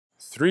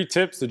3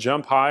 tips to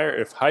jump higher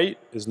if height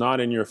is not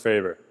in your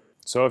favor.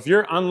 So if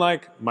you're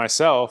unlike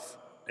myself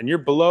and you're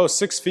below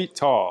 6 feet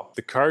tall,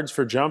 the cards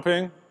for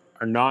jumping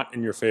are not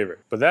in your favor.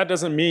 But that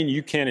doesn't mean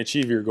you can't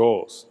achieve your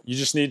goals. You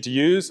just need to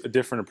use a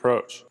different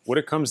approach. What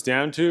it comes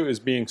down to is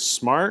being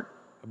smart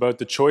about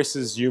the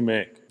choices you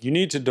make. You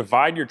need to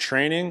divide your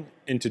training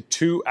into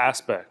 2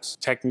 aspects,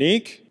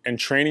 technique and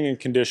training and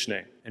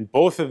conditioning. And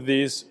both of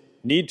these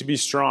need to be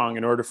strong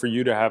in order for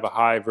you to have a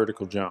high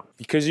vertical jump.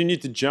 Because you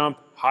need to jump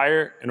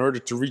higher in order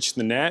to reach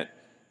the net,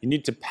 you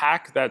need to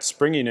pack that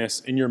springiness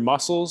in your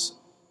muscles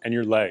and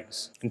your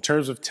legs. In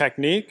terms of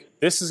technique,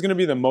 this is going to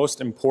be the most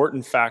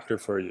important factor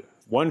for you.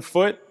 1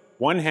 foot,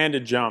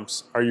 one-handed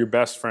jumps are your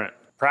best friend.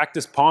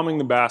 Practice palming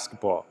the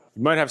basketball.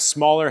 You might have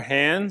smaller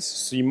hands,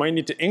 so you might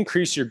need to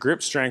increase your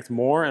grip strength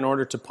more in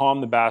order to palm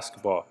the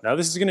basketball. Now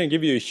this is going to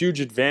give you a huge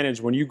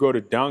advantage when you go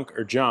to dunk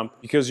or jump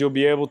because you'll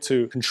be able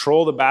to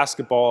control the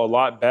basketball a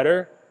lot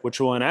better, which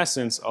will in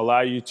essence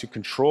allow you to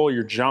control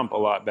your jump a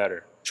lot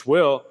better, which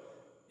will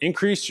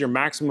increase your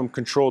maximum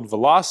controlled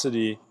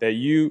velocity that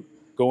you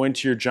go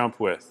into your jump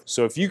with.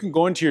 So if you can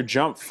go into your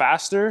jump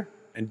faster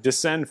and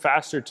descend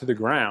faster to the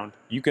ground,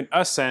 you can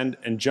ascend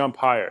and jump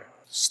higher.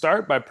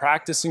 Start by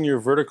practicing your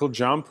vertical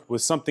jump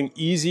with something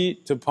easy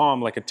to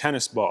palm like a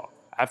tennis ball.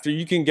 After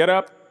you can get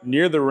up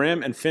near the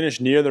rim and finish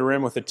near the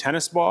rim with a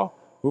tennis ball,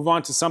 move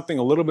on to something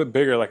a little bit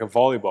bigger like a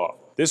volleyball.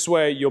 This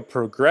way you'll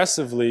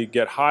progressively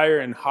get higher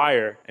and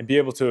higher and be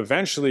able to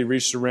eventually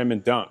reach the rim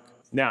and dunk.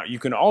 Now you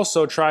can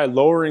also try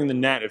lowering the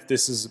net if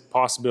this is a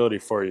possibility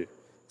for you.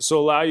 This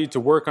will allow you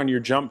to work on your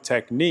jump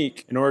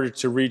technique in order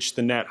to reach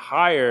the net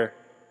higher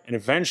and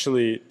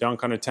eventually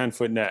dunk on a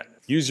 10-foot net.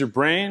 Use your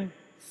brain,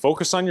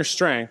 focus on your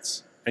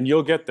strengths, and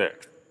you'll get there.